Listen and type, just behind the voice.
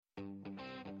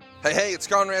Hey, it's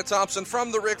Conrad Thompson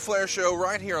from the Ric Flair Show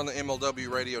right here on the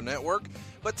MLW Radio Network.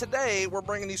 But today, we're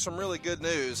bringing you some really good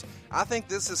news. I think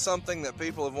this is something that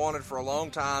people have wanted for a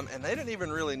long time, and they didn't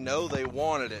even really know they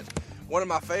wanted it. One of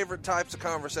my favorite types of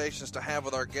conversations to have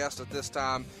with our guest at this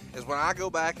time is when I go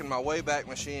back in my Wayback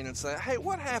Machine and say, hey,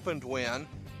 what happened when?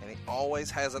 And he always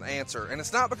has an answer. And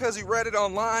it's not because he read it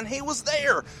online. He was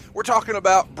there. We're talking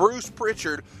about Bruce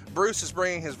Pritchard. Bruce is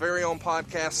bringing his very own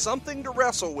podcast, Something to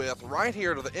Wrestle With, right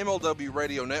here to the MLW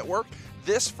Radio Network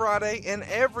this Friday and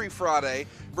every Friday.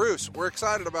 Bruce, we're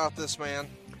excited about this, man.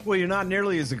 Well, you're not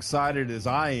nearly as excited as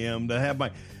I am to have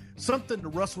my Something to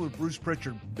Wrestle with Bruce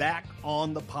Pritchard back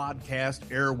on the podcast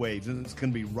airwaves. And it's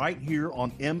going to be right here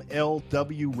on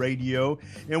MLW Radio.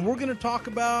 And we're going to talk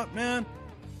about, man,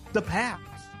 the past.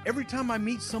 Every time I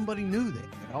meet somebody new, they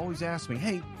always ask me,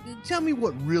 hey, tell me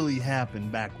what really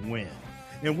happened back when.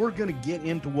 And we're going to get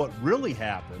into what really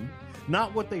happened,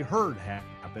 not what they heard happened,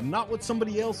 not what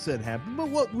somebody else said happened, but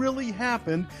what really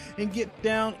happened, and get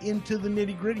down into the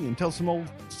nitty-gritty and tell some old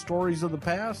stories of the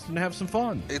past and have some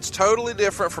fun. It's totally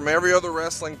different from every other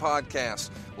wrestling podcast.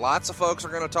 Lots of folks are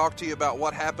going to talk to you about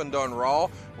what happened on Raw.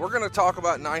 We're going to talk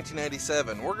about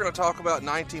 1987. We're going to talk about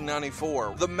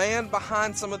 1994. The man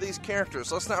behind some of these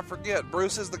characters. Let's not forget,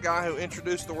 Bruce is the guy who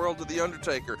introduced the world to The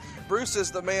Undertaker. Bruce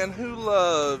is the man who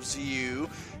loves you.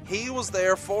 He was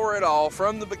there for it all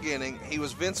from the beginning. He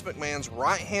was Vince McMahon's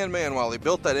right-hand man while he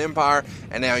built that empire,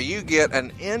 and now you get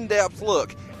an in-depth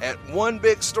look at one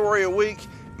big story a week.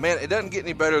 Man, it doesn't get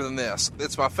any better than this.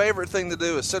 It's my favorite thing to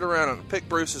do is sit around and pick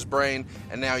Bruce's brain,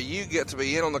 and now you get to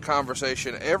be in on the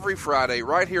conversation every Friday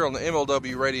right here on the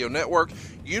MLW Radio Network.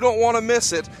 You don't want to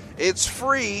miss it. It's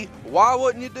free. Why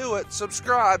wouldn't you do it?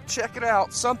 Subscribe. Check it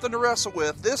out. Something to Wrestle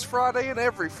With this Friday and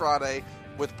every Friday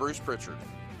with Bruce Pritchard.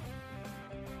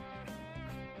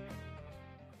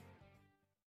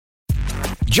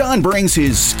 John brings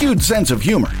his skewed sense of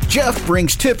humor. Jeff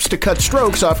brings tips to cut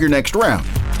strokes off your next round.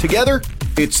 Together,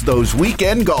 it's those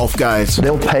weekend golf guys.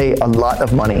 They'll pay a lot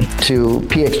of money to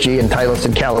PXG and Titleist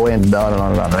and Callaway and on and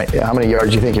on and on, right? How many yards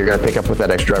do you think you're going to pick up with that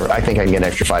extra driver? I think I can get an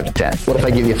extra 5 to 10. What if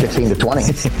I give you 15 to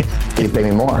 20? You pay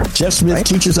me more. Jeff Smith, right?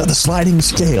 Teaches on the sliding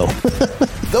scale.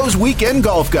 Those Weekend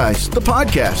Golf Guys, the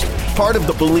podcast, part of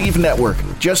the Believe Network.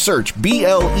 Just search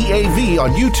BLEAV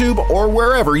on YouTube or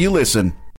wherever you listen.